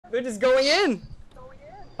They're just going in.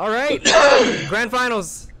 All right. Grand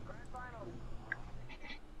finals.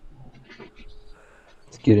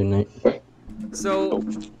 Let's get it, Nate. So,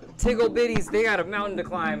 Bitties, they got a mountain to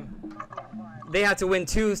climb. They have to win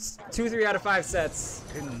 3 out of 5 sets.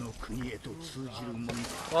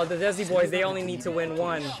 While the Desiboyz, they only need to win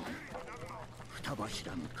 1.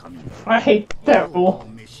 I hate that rule.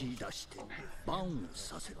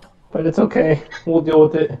 But it's okay. We'll deal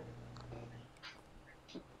with it.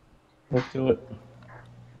 Let's do it.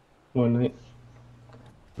 One night.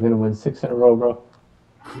 We're gonna win 6 in a row, bro.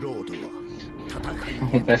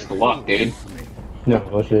 Best of luck, dude. No,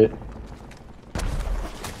 bullshit.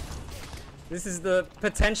 This is the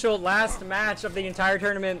potential last match of the entire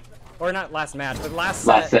tournament. Or not last match, but last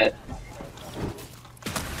Last set. set.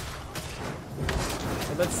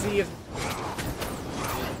 So let's see if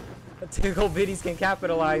the Tickle Bitties can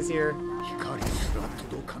capitalize here.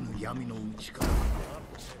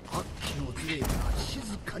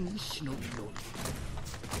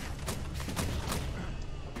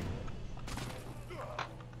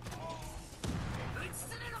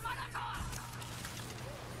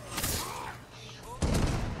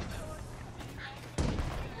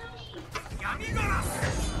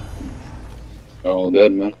 Oh,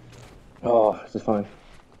 good, man. Oh, this is fine.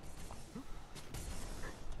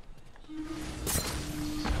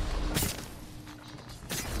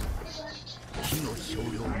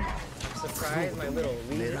 Surprise, my little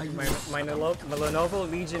Legion, my Lenovo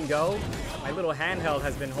Legion Go, my little handheld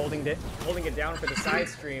has been holding it down for the side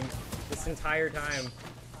stream this entire time.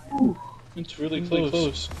 It's really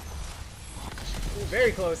close. Ooh,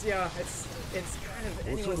 very close, yeah. It's kind of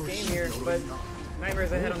anyone's game here, but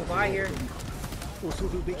Nightmare's ahead on the bye here. Hold on,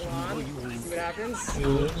 see what happens.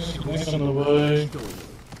 Swing on the way.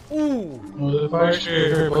 Ooh! Oh, the fire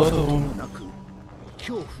share, both of them.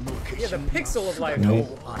 Yeah, the pixel of life.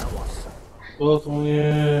 Both of them,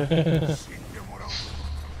 yeah.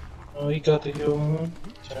 Oh, he got the heal on him.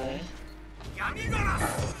 Sorry.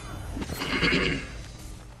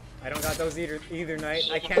 I don't got those either Knight.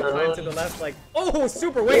 I can't climb to the left like. Oh,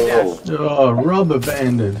 super wave dash! Oh, rubber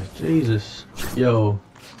banded. Jesus. Yo.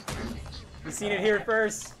 You've seen it here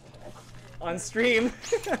first. On stream.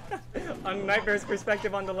 On Nightmare's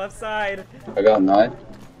perspective on the left side. I got 9.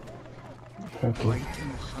 Okay.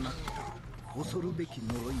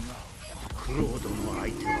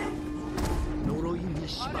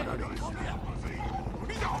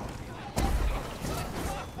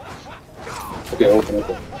 Okay, open.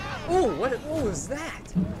 Ooh, what was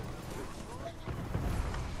that?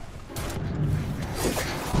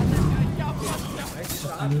 Nice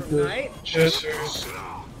shot from Knight. Chesters.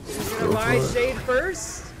 He's gonna buy Shade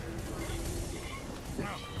first.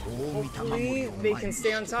 Hopefully they can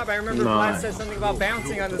stay on top. I remember Vlad said something about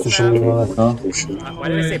bouncing on this map. Why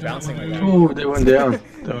did I say bouncing like that? Oh, they went down.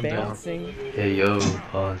 They went down. Bouncing. Hey, yo,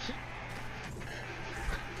 pause.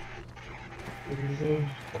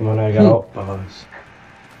 Come on, I got Pause.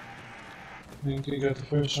 I think you got the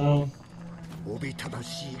first round.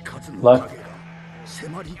 left.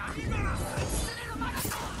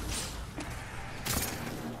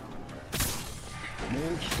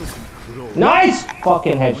 Nice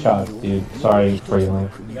fucking headshot, dude. Sorry for you.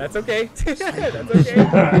 That's okay. That's okay.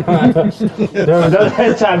 There was another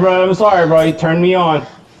headshot, bro. I'm sorry, bro. You turned me on.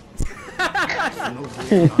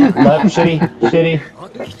 Left, shitty.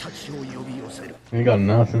 You got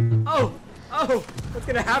nothing. Oh, what's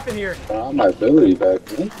gonna happen here? My ability back,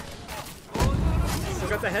 man. Still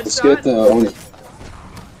got the Let's get headshot. the only.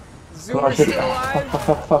 Zoomer's still alive.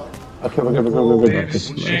 Fuck. Okay, we're good.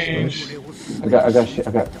 Change. I got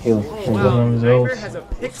healing. Oh wow, Nightmare has a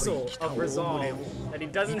pixel of resolve that he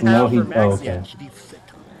doesn't have for max yet. He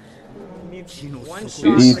needs one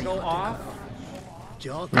shot to go off.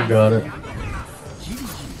 You got it.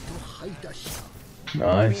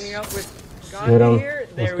 Nice. Cleaning up with Hit God him. here.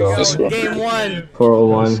 There Let's we go. go. Game 1.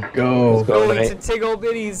 401. Go. Going to Tickle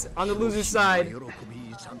Bitties on the loser side.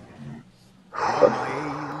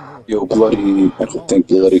 Yo, Bloody. I don't think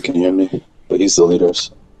Bloody can hear me, but he's the leader.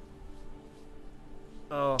 So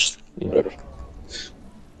Oh. whatever.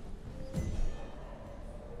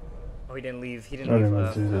 Oh, he didn't leave. He didn't leave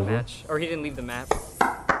the match. Or he didn't leave the map.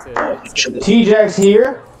 To skip this. T-Jack's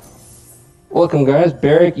here. Welcome, guys.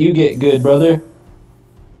 Barrick, you get good, brother.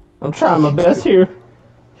 I'm trying my best here.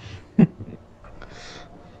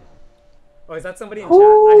 Oh, is that somebody in chat?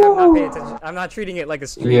 I have not paid attention. I'm not treating it like a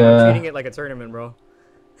stream. Yeah. I'm treating it like a tournament, bro.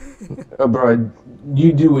 Bro,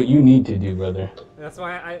 you do what you need to do, brother. That's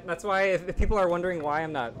why if people are wondering why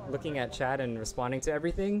I'm not looking at chat and responding to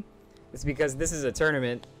everything, it's because this is a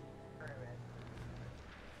tournament.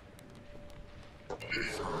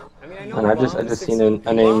 I mean, I know And I just seen a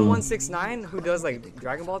name. 169 who does like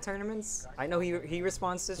Dragon Ball tournaments. I know he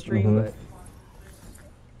responds to stream, but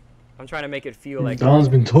I'm trying to make it feel like Don's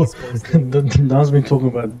been esports thing. Don's been talking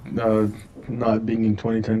about not being in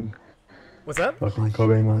 2010. What's up? Fucking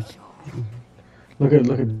Kobe man. Look at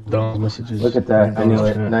Don's messages. Look at that. I knew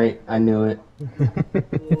it. Night. I knew it.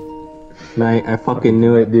 Night. I fucking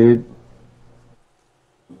knew it, dude.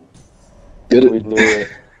 Did We it? knew it.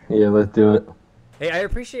 Yeah, let's do it. Hey, I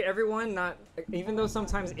appreciate everyone not, even though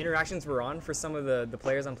sometimes interactions were on for some of the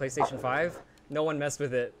players on PlayStation 5, no one messed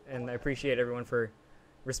with it, and I appreciate everyone for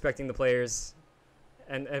respecting the players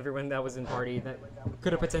and everyone that was in party that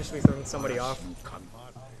could have potentially thrown somebody off.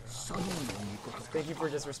 Thank you for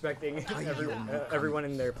just respecting everyone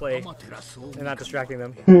in their play and not distracting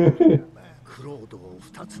them.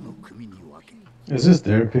 Is this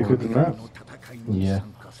their pick of the map? Yeah.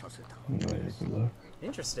 Oh, yeah, good luck.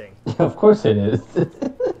 Interesting. Of course it is.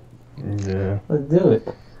 Yeah. Let's do it.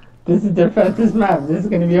 This is their fastest map. This is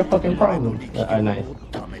gonna be a fucking problem. Nice.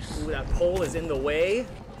 Ooh, that pole is in the way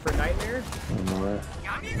for Nightmare. Alright.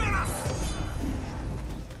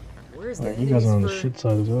 Where's the You guys are on the for... shit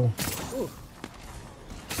side as well. Ooh.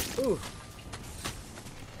 Ooh.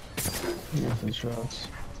 Yeah, some shots.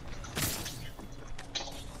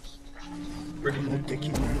 Oh,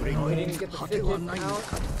 he didn't get the fit out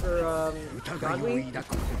for Godly?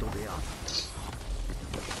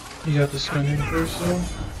 You got this gun in first, though?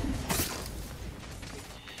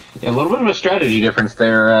 Yeah, a little bit of a strategy difference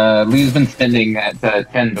there. Lee's been spending at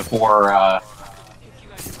 10 before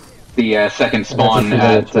the second spawn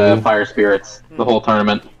at Fire Spirits the whole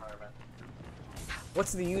tournament.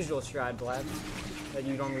 What's the usual strat, Vlad, that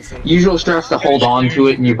you normally see? Usual strat's to hold on to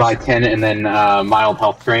it and you buy 10 and then mild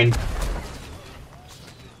health drain.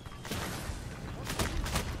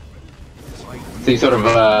 So you sort of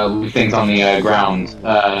leave things on the ground.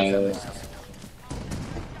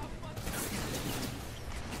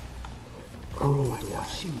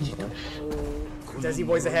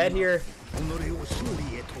 Desiboyz ahead here.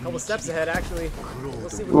 A couple steps ahead, actually. We'll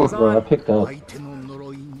see what goes Bro, I on. picked up.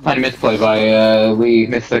 Tiny misplay by Lee,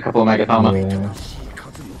 missed a couple of Megatama. Yeah.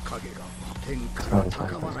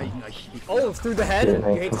 Oh, through the head? Shit,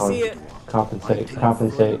 You hate to come on. see it. Compensate.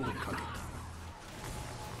 Compensate.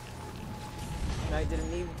 Knight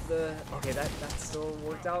didn't need the... Okay, that still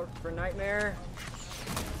worked out for Nightmare.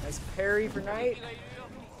 Nice parry for Knight.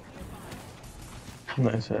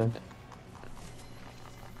 Nice head.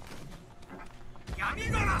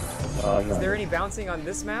 Is there any bouncing on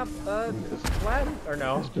this map, Vlad? Or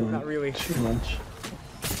no? Not really. Too much.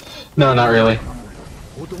 No, not really.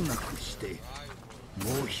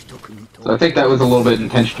 So I think that was a little bit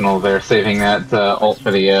intentional there, saving that ult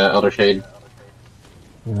for the Elder Shade.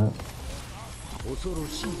 Yeah.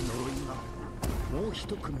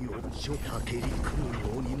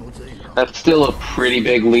 That's still a pretty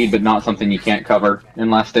big lead, but not something you can't cover in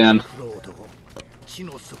Last Stand.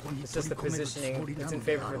 It's just the positioning. It's in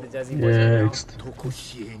favor for the Desiboyz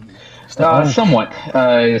Yeah, right now. Somewhat.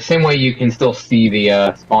 Same way you can still see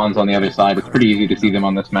the spawns on the other side. It's pretty easy to see them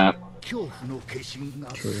on this map.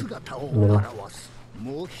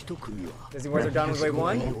 Desiboyz are down with wave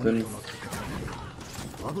 1.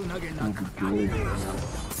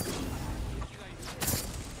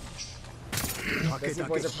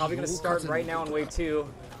 Desiboyz are probably going to start right now on wave 2.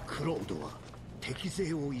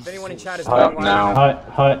 If anyone in chat is wondering why now.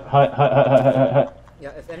 yeah,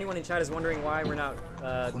 if anyone in chat is wondering why we're not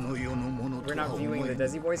viewing the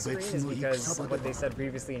Desiboyz screen, is because of what they said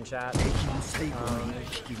previously in chat.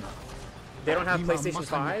 They don't have PlayStation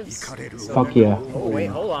 5s. So Fuck yeah. Oh wait,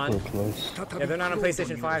 hold on. close. Yeah, they're not on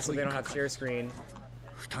PlayStation 5, so they don't have share screen.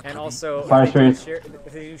 And also, Fire if they, Spirit.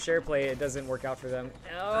 if they do share play, it doesn't work out for them.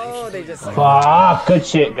 Oh, they just Fuck. Good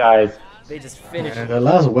shit, guys. they just finished. And the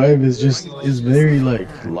last wave is very like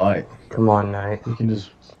light. Come on, Knight. You can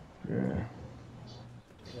just yeah.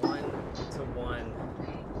 1-1.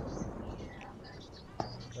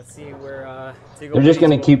 Let's see where They're just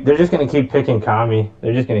gonna keep picking Kami.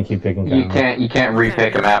 They're just gonna keep picking Kami. You can't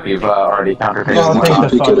repick a map you've already counterpicked. Oh,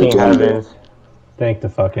 thank the Pick it fucking again. heavens. Thank the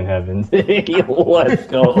fucking heavens. Let's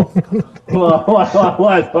go.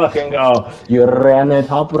 Let's fucking go. You ran it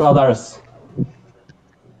up, brothers.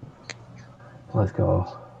 Let's go.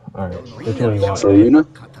 Alright. Which one you want? Arena?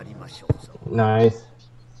 Nice.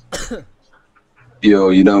 Yo,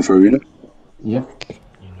 you down for arena? Yep.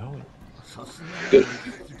 Good.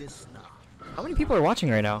 How many people are watching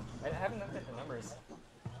right now? I haven't looked at the numbers.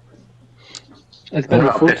 It's Been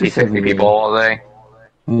about 50-60 people all day.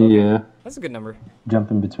 Yeah. That's a good number.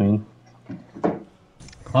 Jump in between.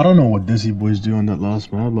 I don't know what Desiboyz do on that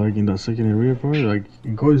last map, like in that second area part. Like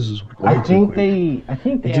it goes way too quick. I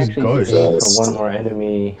think they It just actually goes. just aim for Fast. one more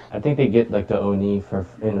enemy. I think they get like the Oni for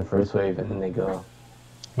in the first wave, and then they go.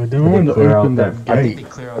 Like they want to clear open out that I think they gate.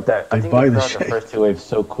 clear out that. They I think buy they the clear out the shit. first 2 waves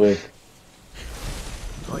so quick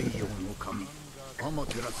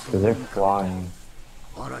because they're flying.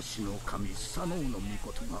 嵐の神佐野の御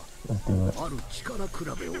事が Let's do it. ある力比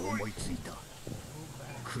べを思いついた。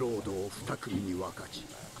クロードを2組に分かち、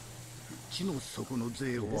地の底の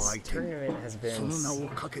勢を This 相手に tournament has そ been の名を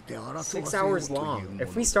かけて争わ 6 せよう hours という long. も If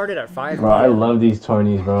の we started at 5 Bro, I p.m. love these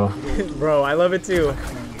tourneys, bro. Bro, I love it too.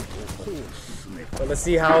 But let's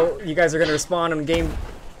see how you guys are gonna respond on game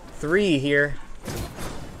 3 here.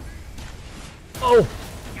 Oh!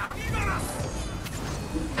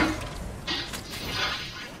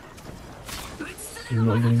 He's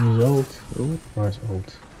not getting his ult. Oh, nice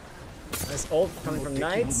ult. Nice ult coming from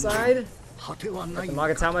Knight's side. 果てはない The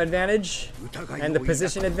Magatama advantage 疑い and the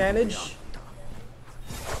position advantage.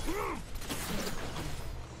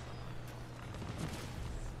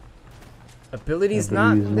 Ability's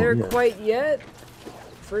not Ability's not there yet. quite yet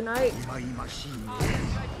for Knight. 忌々しい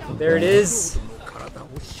There it is. 体を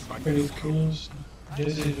縛り Pretty close.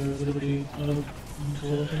 Desi are literally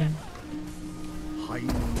golden. 灰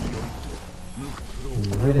の匂いと無苦労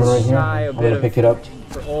We're Right gonna here. shy a I'm bit gonna of pick it up.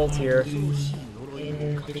 for ult here.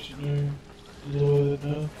 Kitchener. Lower it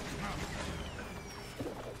up.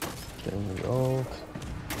 Getting his ult.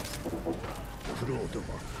 クロードは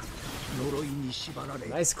呪いに縛られ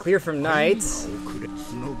Nice clear from Knight. 遅れ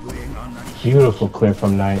その笛が鳴り Beautiful clear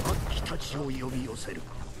from Knight. 悪鬼たちを呼び寄せる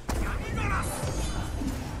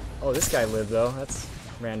Oh, this guy lived though. That's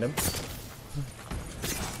random.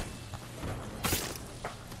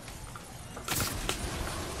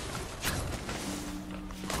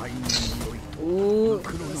 Ooh,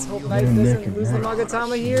 let's hope Knight doesn't lose the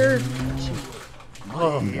Magatama here.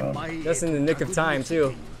 Oh, just in the nick of time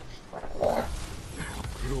too.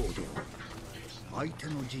 クロード相手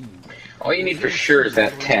の陣に All you need for sure is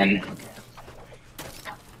that 10.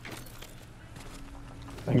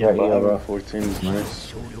 I got you, bro. 14 is nice.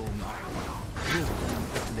 少量がクロードの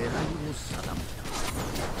狙いを定めた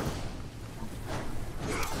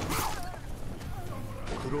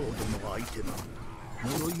クロードの相手が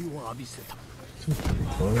呪いを浴びせた No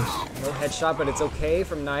headshot, but it's okay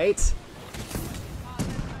from Knight.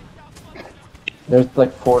 There's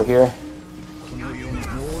like 4 here. この世に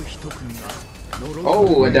もう一組が呪い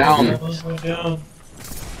Oh, a down. Let's go down.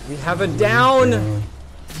 We have a down. Oh,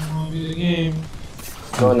 be the game.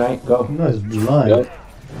 Go, Knight, go. Nice blind. Yep.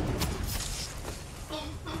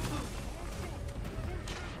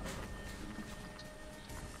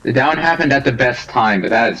 The down happened at the best time, but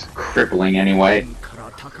that is crippling anyway. か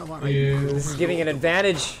ら高笑い You. This is giving an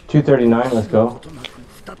advantage. 239, let's go. となく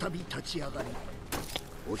再び立ち上がり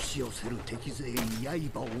押し寄せる敵勢に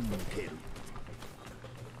刃を向ける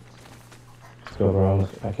Let's go, bro.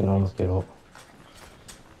 I can almost get ult.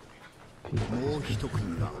 もう一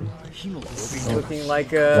組が火の飛び Looking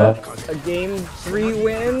like a game 3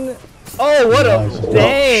 win. Oh, what a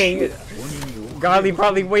dang! Godly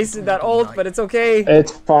probably wasted that ult, but it's okay.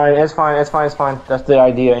 It's fine, it's fine, it's fine, it's fine. That's the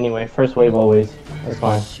idea anyway. First wave always. It's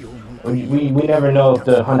fine. We never know if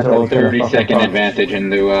the hunter will 30-second advantage in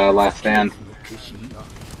the last stand.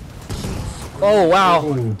 Oh wow,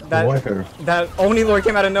 that Where? that Oni Lord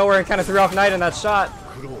came out of nowhere and kind of threw off Knight in that shot.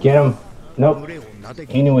 Get him. Nope. 群れをなで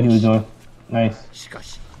He knew what he was doing. Nice. しか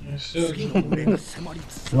し Still 次の群れが迫り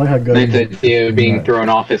つつ I like how The good. idea of being thrown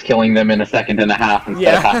off is killing them in a second and a half instead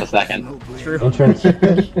Yeah. of half a second. True. Entrance.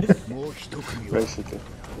 もう一組は襲い来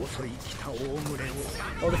た大群れを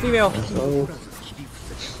Oh, the female. 折らず切り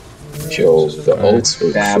伏せ Yo, the ults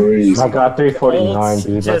were Damn. crazy. I got 349, Ult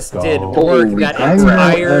dude. Let's just go. did work Holy that crap.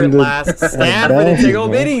 entire And the last stand for the advantage, Tigo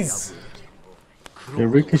man. Bitties. The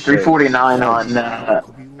ricochet. 349 on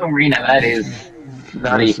Arena, that is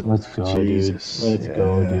nutty. Let's go, dude. Jesus. Let's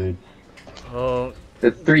go, Yeah. dude. Oh,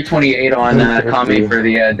 The 328 on Kami for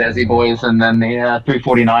the Desiboyz, and then the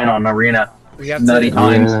 349 on Arena. we have Nutty to.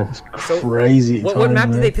 times. Yeah, So, crazy. What time, map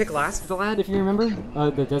did man. they pick last, Vlad? If you remember,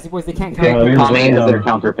 the Desiboyz, they can't Pick counter. Kami as their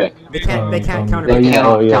counter pick. They can't counter. They pick. cannot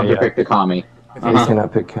Oh, yeah, counter yeah. pick the Kami. You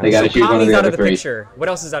cannot pick They gotta So choose one of Kami's the out other of the three. picture. What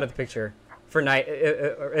else is out of the picture for Knight?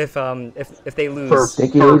 If they lose.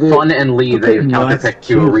 For Fun and Lee, they've counter picked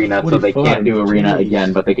to Arena, so they 45. can't do Arena Jeez.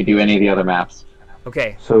 again, but they could do any of the other maps.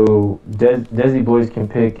 Okay, So, Desiboyz can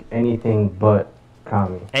pick anything but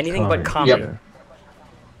Kami. anything but Kami. Yep.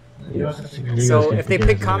 You So guys if they can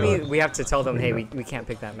pick it Kami, out. we have to tell them, hey, we can't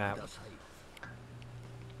pick that map.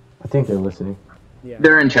 I think they're listening. Yeah.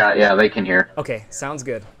 They're in chat, yeah, they can hear. Okay, sounds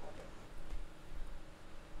good.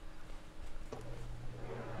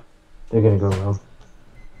 They're gonna go Realm.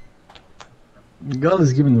 God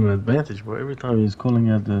is giving them an advantage, bro. Every time he's calling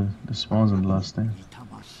out the spawns in the last stand.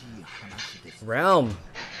 Realm.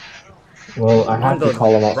 Well, I have On to the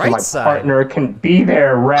call him out so right my side. partner can be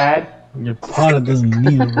there, Rad. Your partner doesn't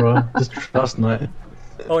need it, bro. Just trust Knight.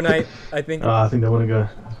 Oh, Knight. I think I think they want to go.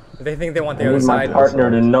 they think they want I the other need my side.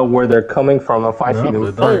 partner to know where they're coming from if I No, see them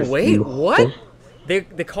but Oh first. wait, you what? hoe. They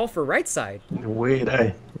call for right side. Weird,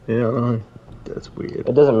 eh? Yeah, that's weird.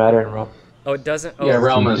 It doesn't matter in Realm. Oh, it doesn't. Oh, Yeah,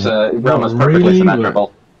 Realm is perfectly really?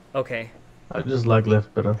 symmetrical. okay. I just like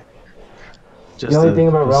left better. Just The only thing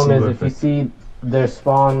about Realm is placebo if you effect. see their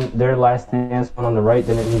spawn, their last stand spawn on the right,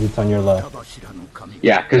 then it means it's on your left.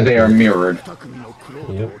 Yeah, because they are mirrored.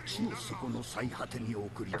 Yep.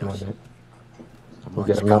 Come on, dude. We'll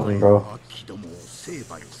get a mountain, bro.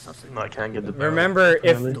 No, I can't get the barrel. Remember,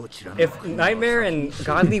 apparently. if Nightmare and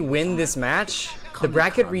Godly win this match, the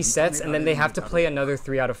bracket resets, and then they have to play another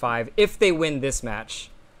 3 out of 5 if they win this match.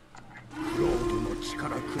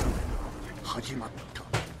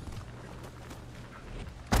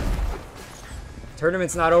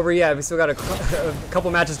 Tournament's not over yet. We still got a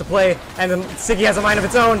couple matches to play, and then Sticky has a mind of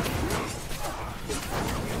its own.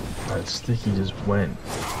 That sticky just went.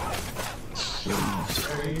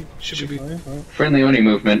 Should be fine. Friendly Oni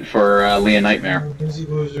movement for Leah Nightmare.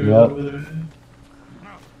 Desiboyz are Yep. over there.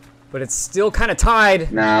 But it's still kind of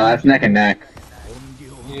tied. Nah, that's neck and neck.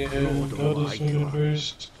 Yeah, Godly's moving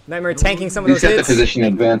first. Nightmare tanking some of You those set the hits. position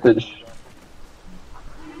advantage.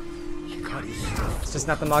 It's just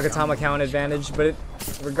not the Magatama count advantage, but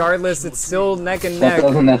regardless, it's still neck and That neck.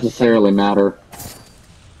 doesn't necessarily matter.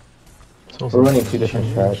 It's also We're running two different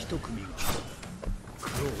strats.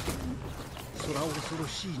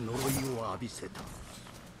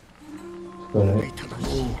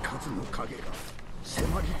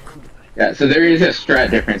 Yeah, so there is a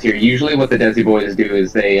strat difference here. Usually what the Desiboyz do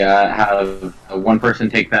is they have one person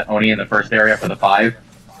take that Oni in the first area for the 5,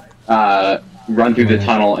 run through the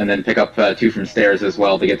tunnel, and then pick up 2 from stairs as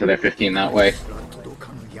well to get to their 15 that way.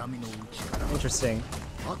 Interesting.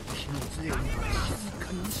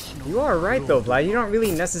 You are right though, Vlad. You don't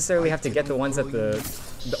really necessarily have to get the ones at the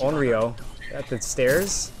Onryo, at the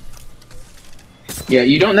stairs. Yeah,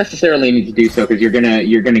 you don't necessarily need to do so because you're gonna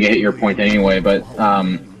get your point anyway. But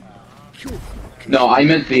no, I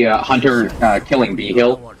meant the Hunter killing B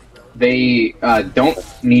Hill. They don't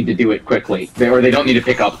need to do it quickly, they don't need to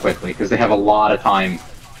pick up quickly because they have a lot of time.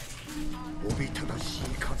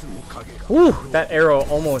 Whew, that arrow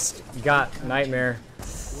almost got Nightmare.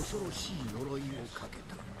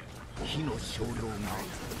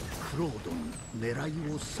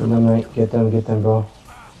 Get them, bro.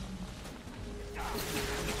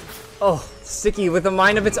 Oh, Sticky with a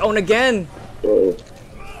mind of its own again. Whoa.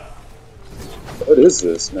 What is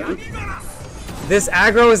this, man? This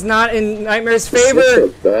aggro is not in Nightmare's Such favor. a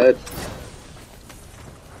bad.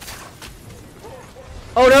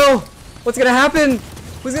 Oh no! What's gonna happen?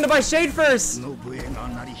 Who's gonna buy Shade first?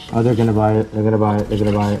 Oh, they're gonna buy it. They're gonna buy it.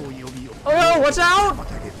 Oh no! Watch out!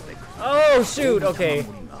 Oh shoot! Okay.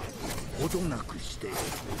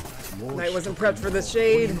 Knight wasn't prepped for the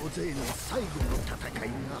Shade.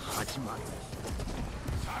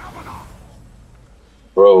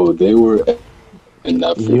 Bro, they were in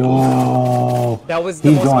that freaking. Yo. That was the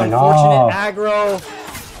He's most going unfortunate off.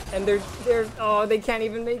 aggro, and they're they can't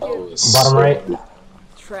even make That it. was Bottom right.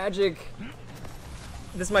 Tragic.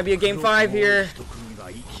 This might be a game 5 here.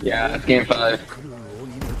 Yeah, it's game 5.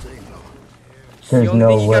 There's only no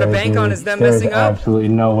thing you way, gotta bank on dude. is them There's messing up. absolutely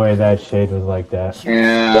no way that Shade was like that.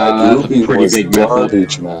 Yeah, That that's a Ruby pretty was big mess up.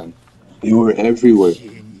 garbage, man. You were everywhere.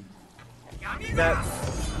 That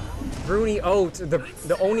Bruni Oat,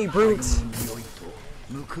 the Oni Brute,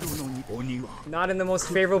 not in the most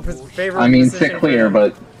favorable I mean, position. sit clear,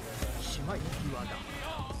 but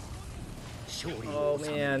Oh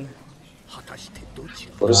man.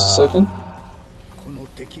 What is the second?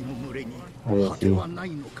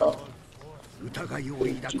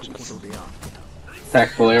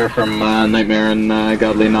 tactical error from Nightmare and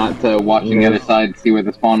Godly not watching the other side to see where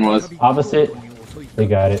the spawn was. Opposite. They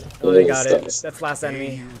got it. Oh, they got it. That's last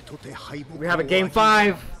enemy. We have a game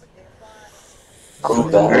 5. Oh,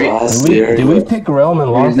 that last Did we area. pick Realm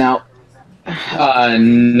and There's lost? now.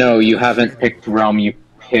 No, you haven't picked Realm. You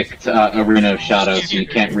picked Arena of Shadows. You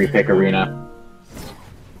can't repick Arena.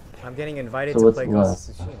 I'm getting invited So to what's play left? Ghost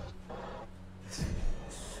of Tsushima.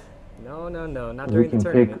 No, not We during can the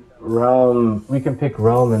pick tournament. Realm. We can pick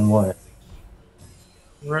Realm and what?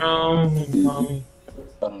 Realm and Kami.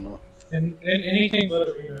 I don't know. And anything but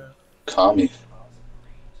Arena. Kami.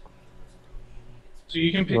 So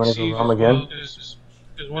you can pick You wanna go Siege Realm as again? well,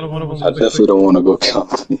 because one of them I definitely don't want to go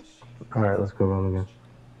Kami. Alright, let's go run again.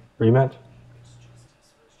 Rematch?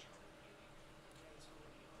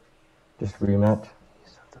 Just rematch?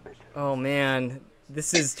 Oh man,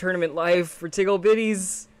 this is tournament life for Tiggle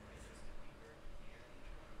Bitties.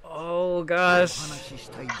 Oh gosh.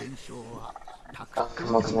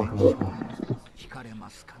 Come on.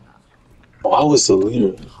 Oh, I was the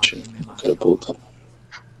leader. Shit, I could have pulled him.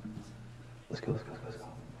 Let's go.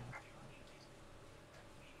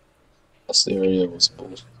 This area was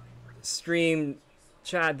bullshit. Stream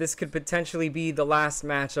chat, this could potentially be the last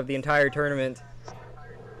match of the entire tournament.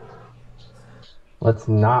 Let's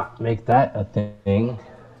not make that a thing.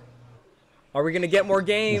 Are we gonna get more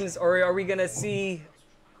games, or are we gonna see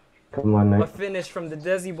Come on, a Nick. finish from the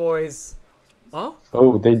Desiboyz? Huh?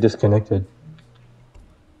 Oh, they disconnected.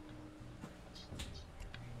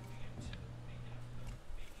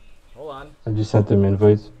 Hold on. I just sent them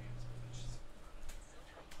invites.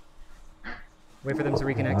 Wait for them to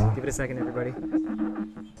reconnect. Give it a second, everybody.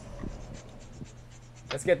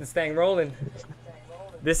 Let's get this thing rolling.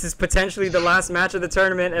 This is potentially the last match of the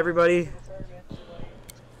tournament, everybody.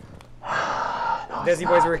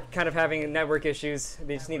 Desiboyz were kind of having network issues.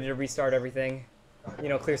 They just needed to restart everything. You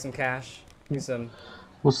know, clear some cache. Do some...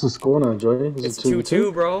 What's the score now, Joey? Is It's it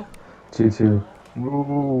 2-2, bro. 2-2.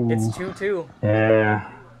 Ooh. It's 2-2.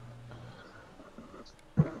 Yeah.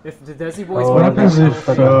 If the Desiboyz Oh, What win, happens they're if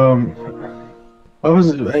what was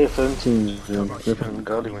it? AFM teams Rip and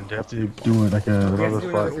Godly when they have to do it like have to another do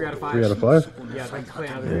another 3 out of 5. 3 out of 5? Yeah, I'd like to play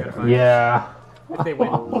another 3 out of 5. Yeah. If they win.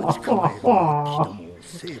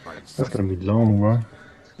 That's gonna be long, bro.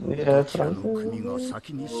 Yeah, that's what I'm Will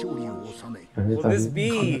this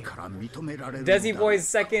be Desiboy's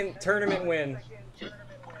second tournament win?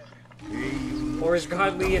 Or is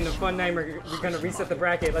Godly and the Fun Nine we're gonna reset the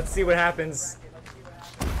bracket? Let's see what happens.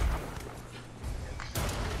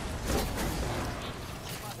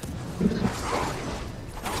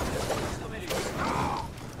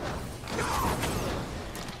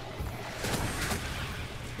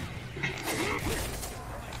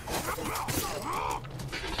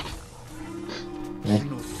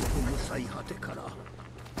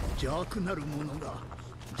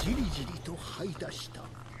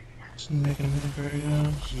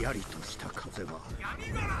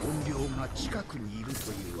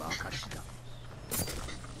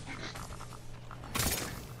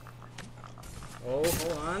 Oh,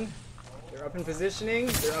 hold on. They're up in positioning.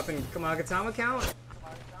 They're up in Kamagatama count.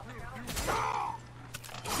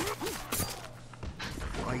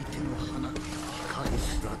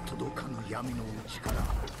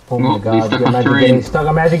 Oh my god, imagine getting stuck.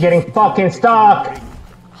 Imagine getting fucking stuck!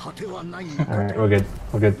 Alright, we're good.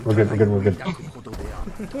 We're good.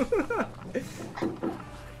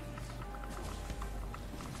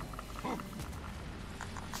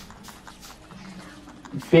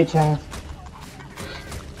 Bitch ass.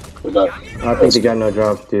 We got I think they got no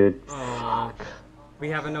drops, dude. Oh, we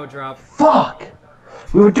have a no drop. Fuck!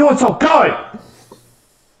 We were doing so good!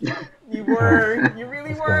 You were. You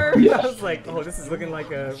really were. I was like, oh, this is looking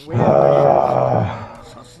like a win.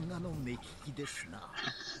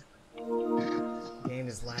 Game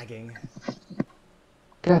is lagging.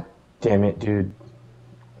 God damn it, dude.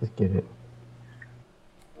 Let's get it.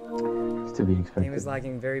 It's to be expected. Game is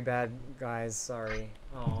lagging very bad, guys. Sorry.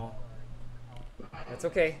 Oh. That's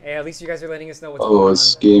okay. Hey, at least you guys are letting us know what's oh, going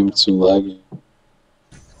it's on. game 2 lagging.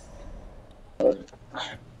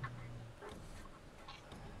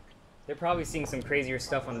 They're probably seeing some crazier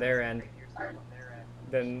stuff on their end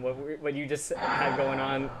than what you just had going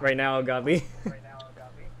on right now, Godly.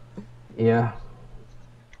 Yeah.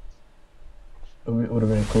 It would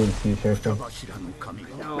have been cool to see you share stuff.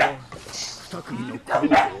 No.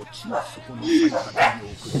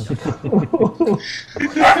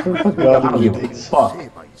 Fuck.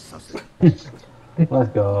 Let's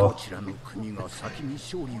go.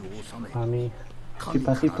 Mami.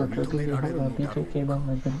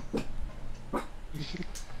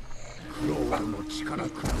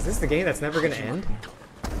 Is this the game that's never gonna end?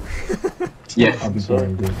 Yes. I'll be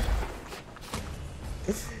damned, dude.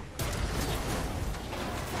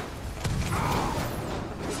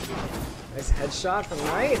 Nice headshot from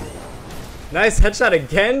Knight. Nice headshot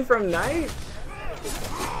again from Knight.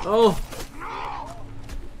 Oh.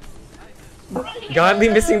 Godly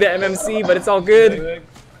missing the MMC, but it's all good.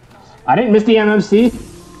 I didn't miss the MMC.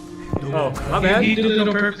 Oh, my bad. He did it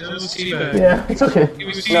on purpose. It was teabag. Yeah, it's okay. He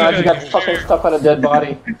was No, I just got teabagging. fucking stuck on a dead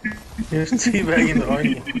body. You're teabagging the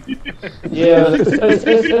army. Yeah.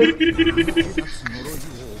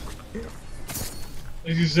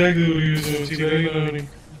 That's exactly what he was doing. Teabagging on him.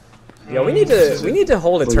 Yo, we need to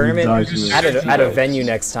hold a you tournament died to it. at a venue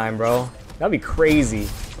next time, bro. That'd be crazy.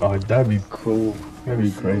 Oh, that'd be cool. That'd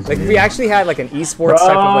be crazy. Like if we actually had like an esports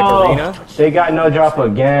type of like arena. They got no drop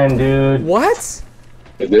again, dude. What?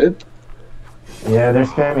 They did? Yeah, they're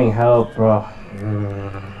spamming help, bro.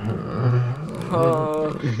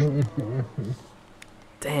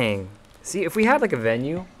 Dang. See, if we had like a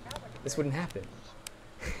venue, this wouldn't happen.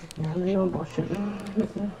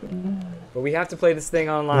 But we have to play this thing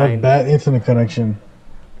online. Bad internet connection.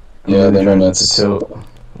 Yeah, the internet's...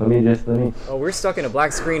 Let me. Oh, we're stuck in a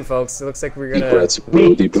black screen, folks. It looks like we're Deep gonna. breaths, bro.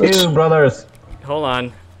 Me Deep breaths. too, brothers. Hold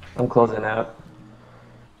on. I'm closing out.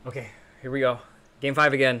 Okay, here we go. Game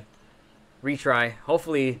 5 again. Retry.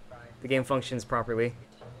 Hopefully, the game functions properly.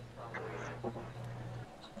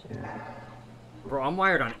 Bro, I'm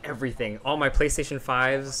wired on everything. All my PlayStation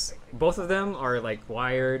 5s, both of them are like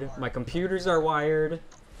wired. My computers are wired.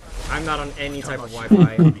 I'm not on any type of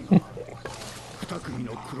Wi-Fi.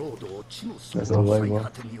 That's unbelievable.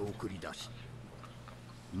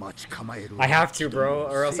 I have to, bro,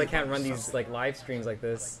 or else I can't run these like live streams like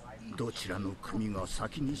this. Yeah, I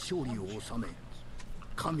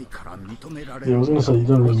was gonna say you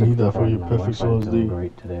don't really need that for your perfect Souls D.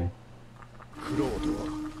 Great today.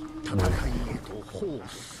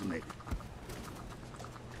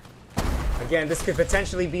 Again, this could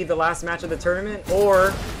potentially be the last match of the tournament,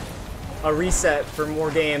 or a reset for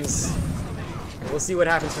more games. We'll see what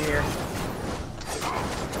happens from here.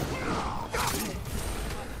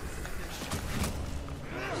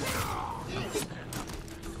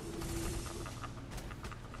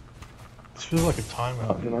 This feels like a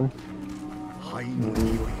timeout, you know?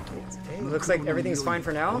 Okay, looks like everything's fine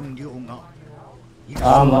for now. Okay.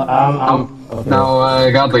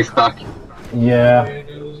 No, Godly's stuck. Yeah.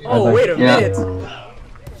 Oh, wait a minute.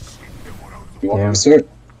 You want me to start?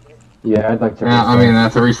 Yeah, I'd like to. Yeah, I mean,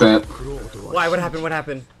 that's a reset. Why? What happened? What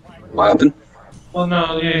happened? What happened? Well,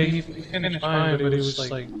 no, yeah, he finished fine, but he was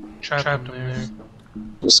like trapped in there.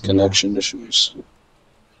 Just connection issues.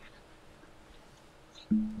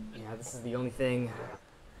 Yeah, this is the only thing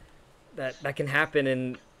that can happen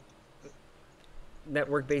in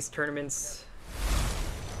network-based tournaments.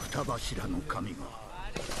 Please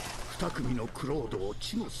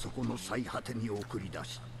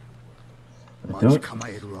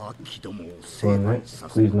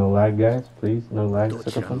no lag, guys. Please no lag.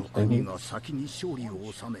 Thank you. Let's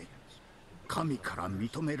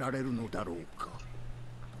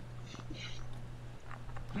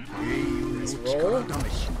roll.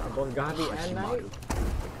 Both Godly and Knight.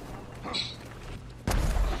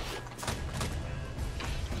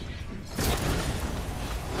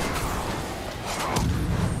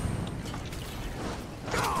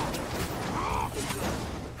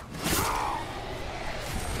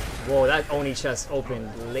 Whoa, that Oni chest opened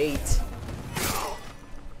late.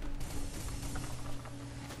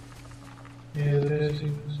 Yeah, it is.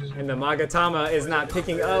 And the Magatama is not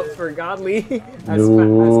picking up for Godly. That's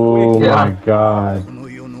Oh quick. my god.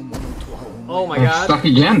 Oh my god. Stuck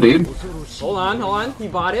again, dude. Hold on. He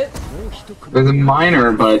bought it. There's a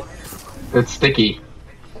minor, but it's sticky.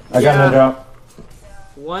 I got no drop.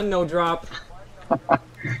 One no drop.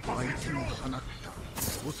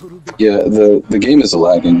 Yeah, the game is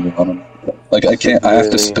lagging. Like I can't. I have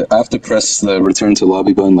to press the return to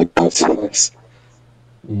lobby button like 5 times.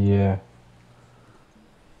 Yeah.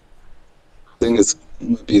 I think it's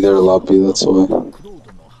might be their lobby. That's why.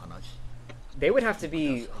 They would have to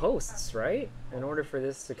be hosts, right? In order for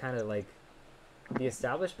this to kind of like be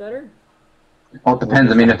established better. Well, it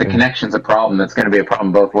depends. I mean, if the connection's a problem, that's going to be a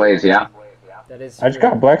problem both ways, yeah? That is. I just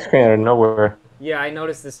true. got black screen out of nowhere. Yeah, I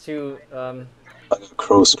noticed this too. I got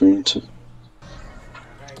crow screen too.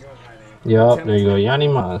 Yup, there you go.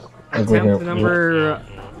 Yanimas. Attempt number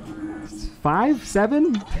 5,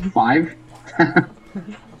 7. 5?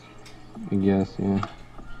 I guess, yeah.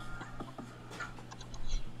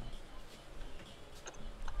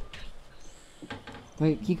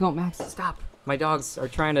 Wait, Kiko, Max, stop! My dogs are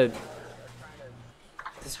trying to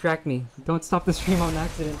distract me. Don't stop the stream on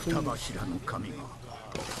accident, please.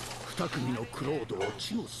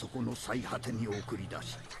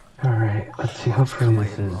 Alright, let's see how pretty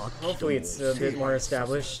this is. Hopefully it's a bit more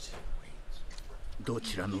established.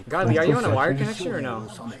 Godly, are you on a wired connection or no?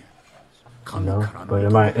 No,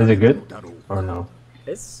 but is it good? Or no?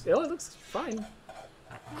 It looks fine.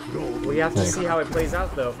 We have to see how it plays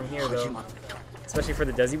out though from here though. Especially for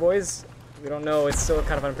the Desiboyz. We don't know, it's still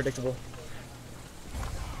kind of unpredictable.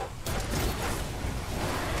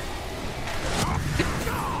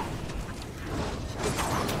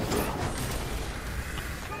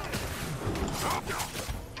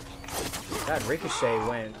 That ricochet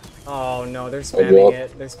went. Oh no, they're spamming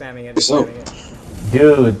it. They're spamming it. They're spamming it.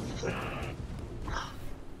 Dude.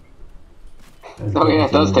 Oh yeah,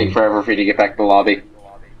 it does take forever for you to get back to the lobby.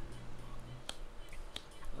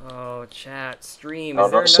 Oh, chat, stream. I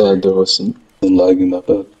Is there never said another? there wasn't lagging that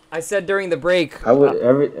bad. I said during the break. I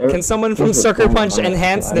would Can someone from Sucker Punch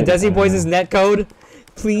enhance the Desiboyz' netcode,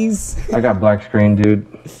 please? I got black screen, dude.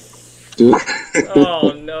 Dude.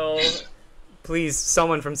 Oh no! Please,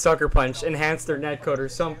 someone from Sucker Punch enhance their netcode or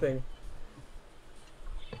something.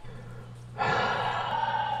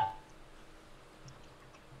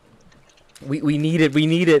 We need it. We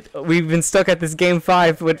need it. We've been stuck at this game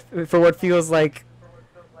 5 for what feels like.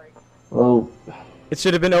 Well, It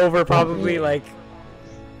should have been over probably like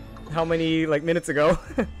how many minutes ago?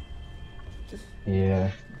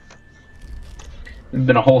 yeah. It's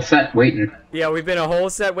been a whole set waiting. Yeah, we've been a whole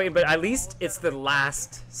set waiting, but at least it's the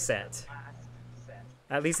last set.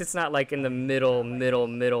 At least it's not like in the middle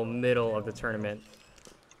of the tournament.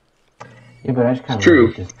 Yeah, but I just kind of True.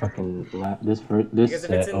 like this fucking this Because if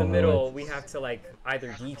set it's in the over middle, with. we have to like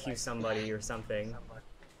either DQ somebody or something.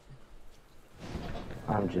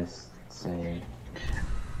 I'm just saying.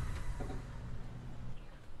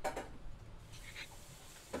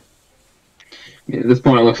 At this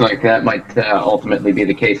point, it looks like that might ultimately be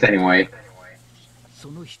the case anyway. そ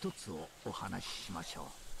の一つをお話ししましょ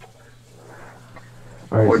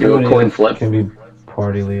う。 Alright, Or do a somebody coin else flip. Can be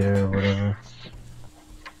party leader or whatever.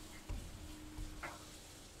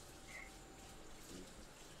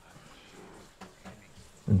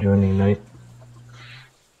 I'm joining night.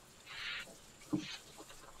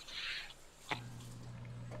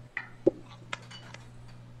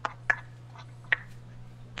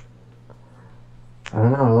 I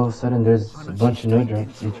don't know, all of a sudden there's a bunch of no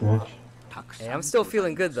drops each match. Hey, I'm still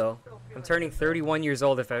feeling good though. I'm turning 31 years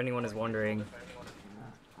old if anyone is wondering.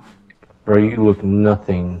 Bro, you look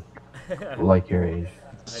nothing like your age.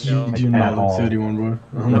 I know. You do not At look all. 31, bro.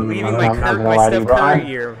 I'm leaving my, I'm not gonna my lie to you, Steph bro. Curry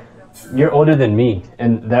year. You're older than me,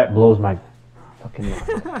 and that blows my fucking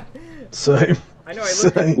mind. Same. I know, I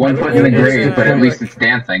look Same. One foot in the grave, but at least it's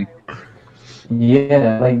dancing.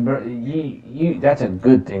 Yeah, like, bro, you, that's a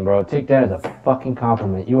good thing, bro. Take that as a fucking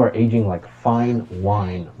compliment. You are aging like fine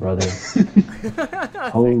wine, brother.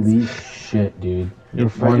 Holy shit, dude. You're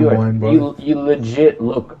Bro, fine wine, bro. you legit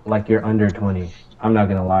look like you're under 20. I'm not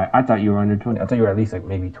gonna lie. I thought you were under 20. I thought you were at least like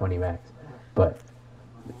maybe 20 max. But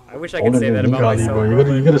I wish I could Older say than that me, about Golly, myself. bro.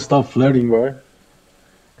 Bro, You gotta stop flirting, bro.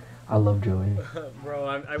 I love Joey. bro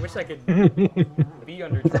I wish I could be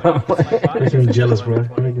under 20. My body Making me is jealous, under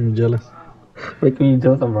bro. 20. Making me jealous. Making you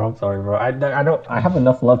jealous, bro. I'm sorry, bro. I don't. I have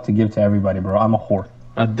enough love to give to everybody, bro. I'm a whore.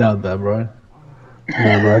 I doubt that, bro.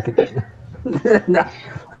 Yeah, bro. I can.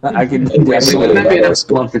 I can. Wait, wouldn't that be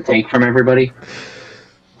enough love to take from everybody?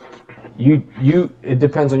 You. It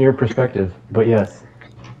depends on your perspective, but yes,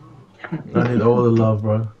 I need all the love,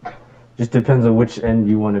 bro. just depends on which end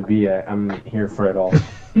you want to be at. I'm here for it all.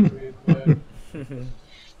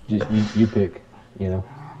 Just you pick. You know.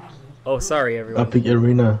 Oh, sorry I everyone. pick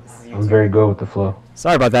Arena. I'm very good with the flow.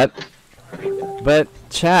 Sorry about that. But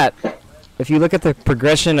chat, if you look at the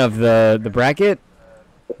progression of the bracket,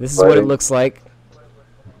 this is what it looks like.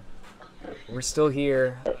 We're still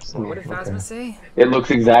here. What did Phasma say? It looks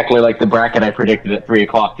exactly like the bracket I predicted at 3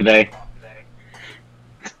 o'clock today.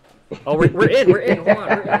 Oh, we're in. Hold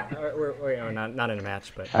on. We're not in a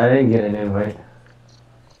match, but I didn't get an invite.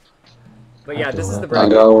 yeah, this is the I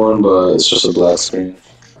bracket. got one, but it's just a black screen.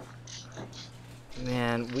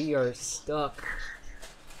 Man, we are stuck.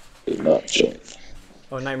 Did not check.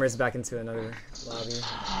 Oh, Nightmare's back into another lobby.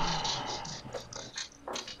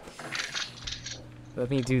 Let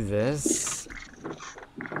me do this.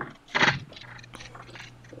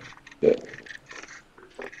 Yeah.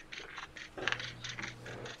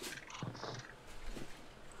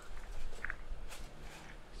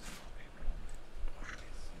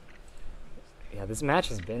 Yeah, this match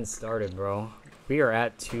has been started, bro. We are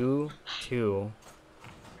at 2-2.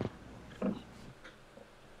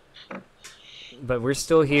 But we're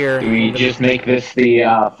still here. Do we just make this the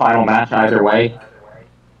final match either way?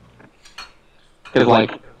 Because,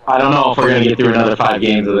 like, I don't know if we're going to get through another 5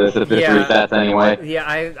 games of this if this Yeah. resets anyway. Yeah,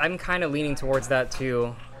 I'm kind of leaning towards that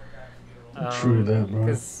too. True that, bro.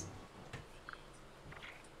 Because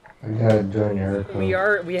I gotta join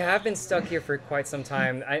your. we have been stuck here for quite some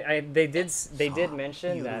time. They did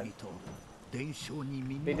mention that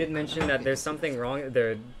there's something wrong.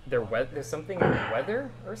 There's something in the weather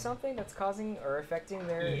or something that's causing or affecting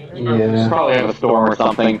their. Yeah. Probably have a storm or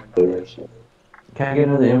something. Can I get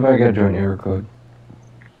another invite? I gotta join error code.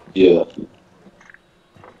 Yeah.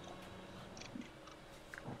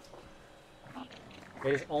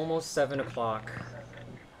 It is almost 7 o'clock.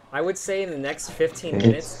 I would say in the next 15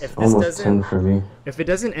 minutes, It's almost 10 for me. if it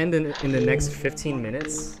doesn't end in the next 15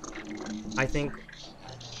 minutes, I think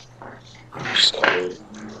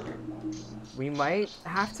we might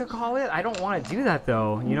have to call it. I don't want to do that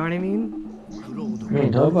though. You know what I mean? I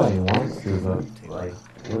mean, nobody wants to, but like,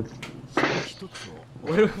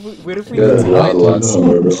 What if we Yeah, continue? lots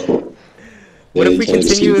somewhere, bro. What Yeah, if we you can't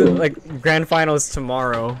just keep continue going. like grand finals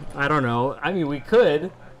tomorrow? I don't know. I mean, we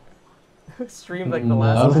could stream like the I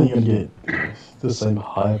last. don't think you're gonna get the same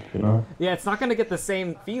hype, you know? Yeah, it's not gonna get the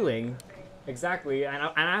same feeling. Exactly, and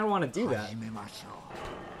I don't want to do that.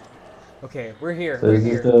 Okay, we're here. so We're is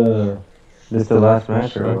here. this the last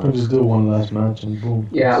match or I what? can just do one last match and boom.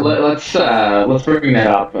 Yeah, let's bring that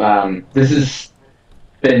up. This has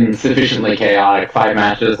been sufficiently chaotic. 5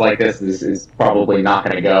 matches like this is probably not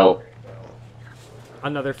going to go.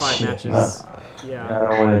 Another 5 Shit, matches. I Yeah.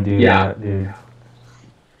 don't want to do Yeah. that, dude.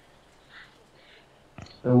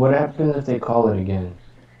 So what happens if they call it again?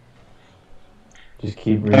 Just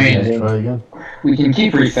keep I mean, resetting? Try again. We can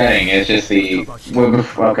keep resetting. It's just the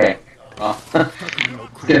okay. Well, I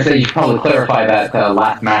was gonna say you should probably clarify that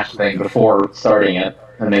last match thing before starting it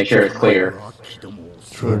and make sure it's clear.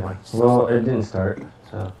 True. Well, it didn't start,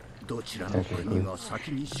 so. どちらの国が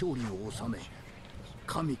先に勝利を収め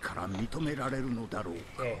神から認められるのだろ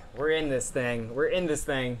う Okay, we're in this thing. We're in this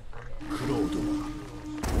thing. クロード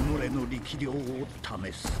は己の力量を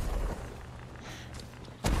試す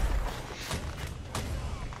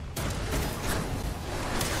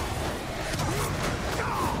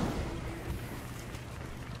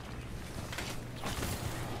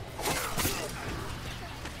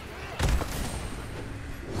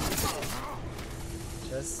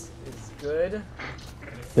Just is good.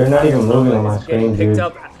 They're not even moving on my It's getting screen, picked dude.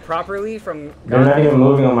 up properly from. They're not even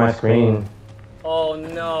moving on my screen. Oh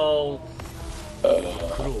no! クロ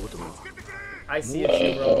ード I see it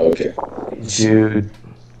too, bro. Okay. Dude.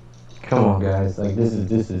 Come on, guys. Like, this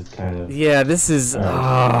is kind of... Yeah, this is.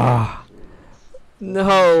 Alright.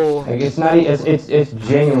 No. Like, it's not... It's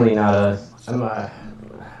genuinely not us. I'm not...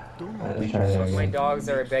 Let's try that My again. dogs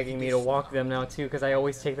are begging me to walk them now too, because I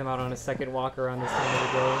always take them out on a second walk around this time of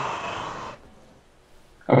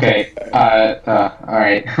the day. Okay. All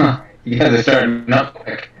right. You guys are starting up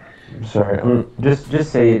quick. I'm sorry.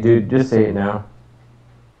 Just say it, dude. Just say it now.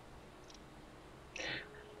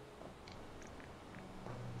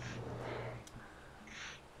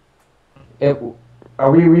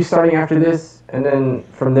 Are we restarting after this? And then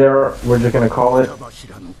from there, we're just gonna call it?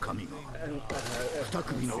 柱の神が二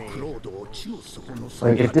組のクロードを地の底の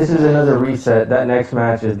Like, if this is another reset, that next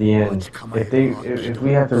match is the end. If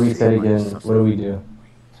we have to reset again, what do we do?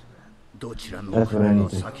 どちらの That's what I 国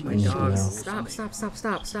need が to- 先 I に need to 勝利 know. を Stop! Stop! Stop!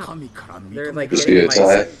 Stop! Stop! 神から They're 認 like め Just getting in be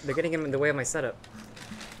my, a tie. they're getting in the way of my setup.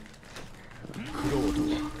 クロー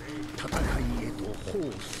ドは戦いへと歩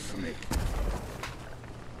を進める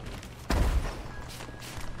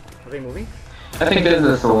Are they moving? I think there's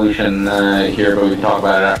a solution here, but we can talk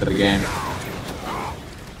about it after the game.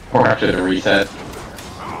 Or after the reset.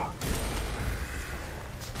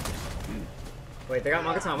 Wait, they got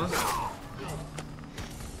Magatama.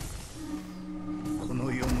 この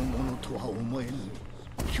世のものとは思えぬ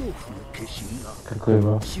恐怖の化身が Quickly,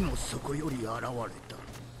 bro. 地の底より現れた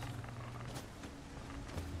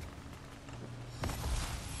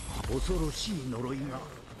恐ろしい呪いが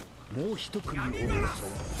もう一組を襲う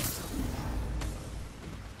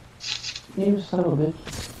You son of a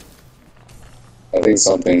bitch. I think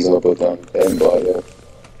something's up with them. They haven't bought yet.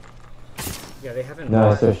 Yeah, they haven't. No,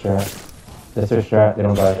 bought- that's their strat. That's their strat. They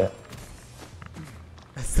don't buy it.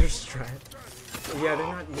 That's their strat. Yeah, they're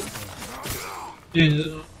not.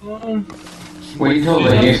 Wait until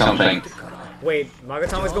they do something. Wait,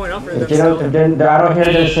 Magatama's going up for If they don't, themselves. if then I don't hear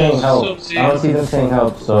them saying help. I don't see them saying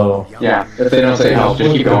help. So Yeah, if they don't say help,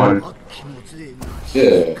 just keep going. 悪鬼の杖が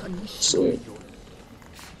Yeah. 他に Sweet.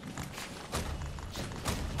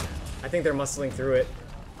 I think they're muscling through it.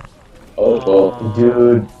 Oh, well.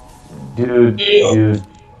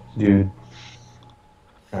 dude.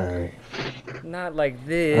 All right. Not like All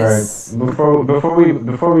this. right.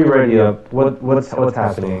 Before we ready up, what's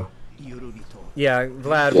happening? ゆるりと Yeah,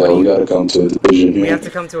 Vlad, Yeah, what do we you, gotta come to a decision we here. have to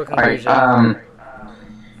come to a Alright, conclusion.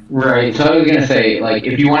 right, so I was gonna say, like,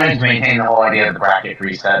 if you wanted to maintain the whole idea of the bracket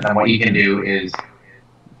reset, then what you can do is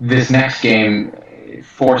this next game,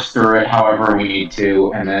 force through it however we need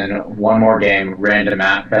to, and then one more game, random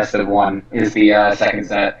map, best of one, is the second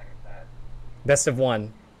set. Best of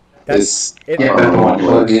one. It's It, Yeah, that's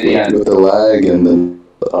one. with, Yeah. with the lag and then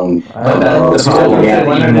But that's the problem, why yeah,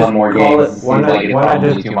 not even just one more call game it- seems why not- like it's why not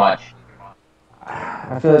probably just- too much.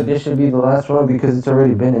 I feel like this should be the last one because it's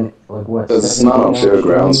already been in like what? It's not on fair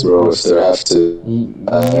grounds, bro. If they have to, you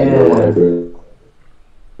know.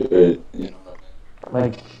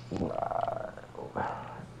 Like,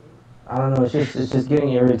 I don't know. It's just getting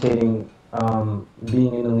irritating.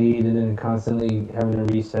 Being in the lead and then constantly having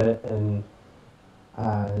to reset and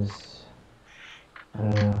I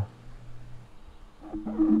don't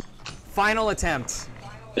know. Final attempt.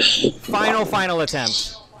 Final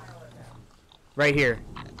attempt. Right here.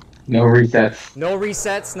 No resets. No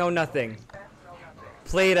resets, no nothing.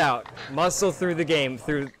 Play it out. Muscle through the game,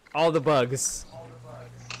 through all the bugs.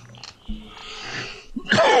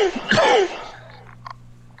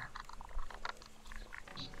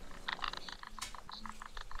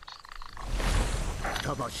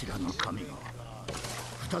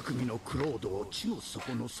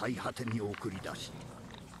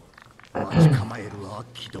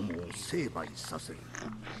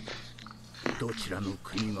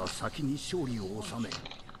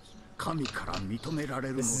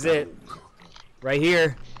 This is it. Right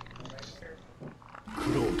here.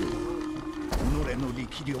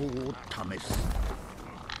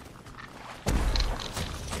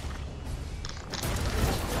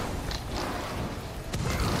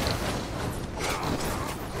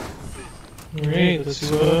 Alright, let's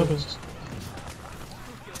see what happens.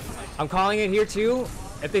 I'm calling it here too.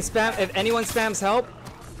 If anyone spams help,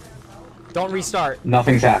 don't restart.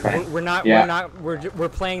 Nothing's happening. We're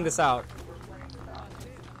playing this out.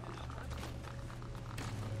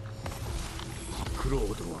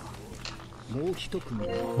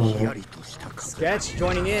 Sketch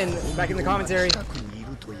joining in, back in the commentary.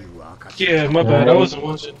 Yeah, my bad. I wasn't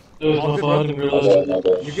watching. That was my fault. I didn't realize.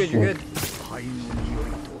 You're good.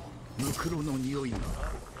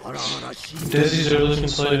 Desi's are looking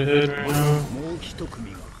slight ahead right now.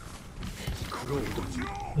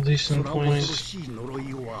 At least in points.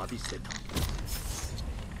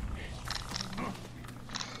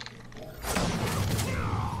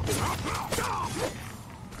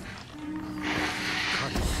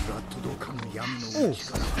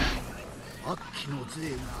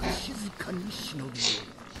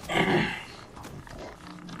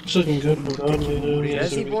 It's looking good for Godly though.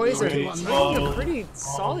 Desiboyz are taking a pretty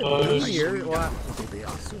solid lead here. Well,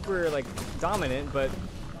 super like dominant, but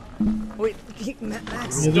wait,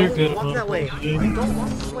 Max, don't walk that way. Don't walk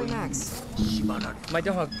this way, Max. My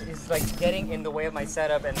dog is like getting in the way of my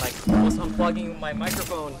setup and like almost unplugging my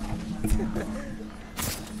microphone.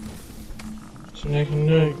 It's neck and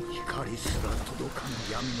neck.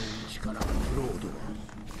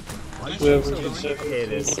 Whoever gets second. Okay,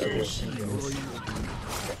 it is. Okay.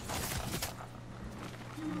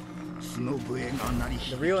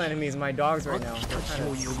 The real enemy is my dogs right now. I'm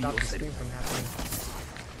trying to stop the stream from happening.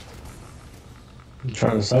 I'm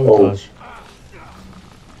trying to sabotage.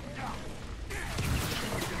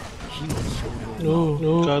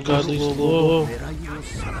 No, Godly's low.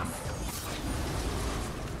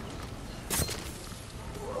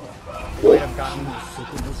 Might have gotten.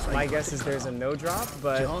 My guess is there's a no drop,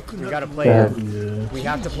 but we gotta play it. Yeah. We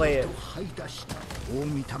have to play it.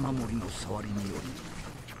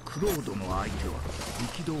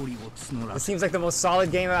 This seems like the most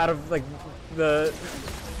solid game out of like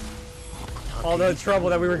all the trouble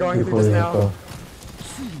that we were going through just now.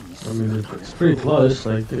 I mean, it's pretty close.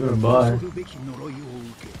 Like they're gonna buy. We're gonna be like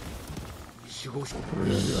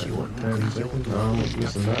what, 10 seconds? No,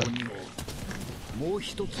 less than that.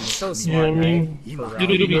 So smart, Yeah, I mean, right?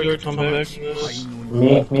 it'll be your comeback from this.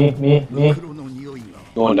 Me.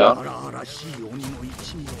 Going down.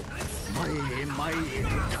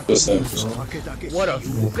 Just him. What a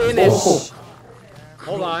finish!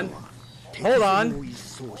 Hold on.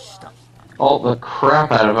 All the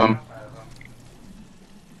crap out of him.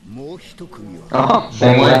 Oh,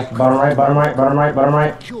 same way. Bottom right.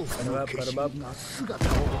 Put him up.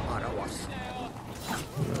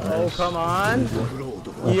 Oh, come on.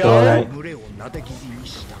 Yo.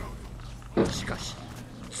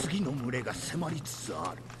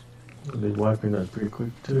 They're wiping that pretty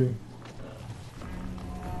quick too.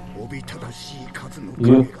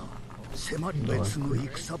 You.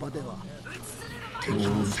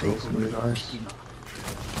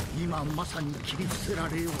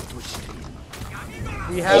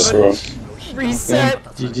 We have a reset.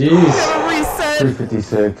 GG's. We have a reset.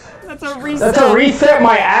 356. That's a reset. That's a reset,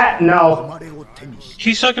 my at? No.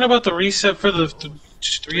 He's talking about the reset for the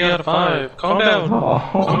 3 out of 5. Calm down.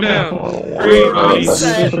 Calm down. Free, buddy. This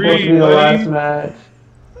is supposed to be the last match.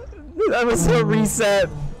 That was a reset.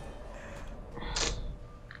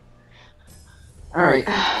 Alright.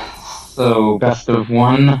 So, best of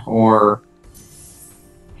 1 or...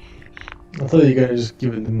 I thought you guys just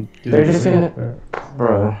give it them. They're just gonna,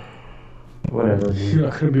 bro. Whatever, You're dude.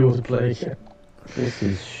 not gonna be able to play again. This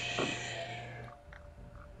is.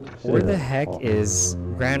 Where the heck is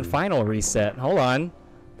Grand Final reset? Hold on.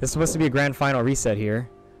 There's supposed to be a Grand Final reset here.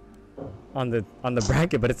 On the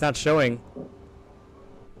bracket, but it's not showing.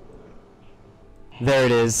 There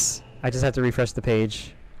it is. I just have to refresh the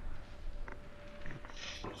page.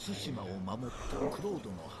 対馬を守ったクロード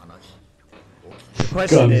の話。 The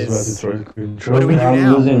question Guns about to is, throw the control. what do we do I'm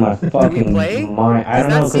now? losing my fucking play? mind. I Does don't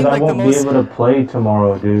that know, seem because I like the won't be most- able to play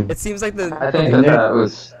tomorrow, dude. it seems like the... I think that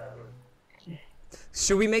was.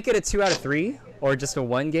 Should we make it a 2 out of 3? Or just a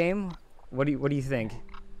 1 game? What do you think?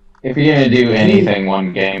 If you're gonna do anything,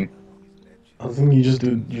 one game. I think you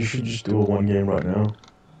should just do a 1 game right now.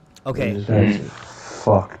 Okay. That's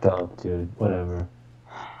fucked up, dude. Whatever.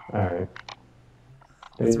 Alright.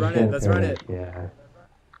 Let's run it, let's run it. Yeah.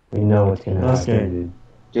 We know what's gonna Last happen, game. dude.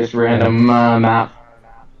 Just random map.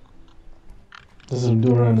 This is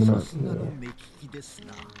doing random match. さすがの目利きです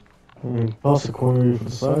な。 Pass the corner for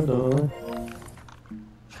the side, don't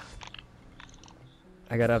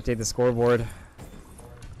I? I gotta update the scoreboard.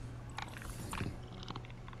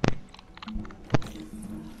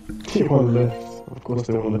 Keep on the left. Of course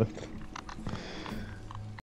they want left.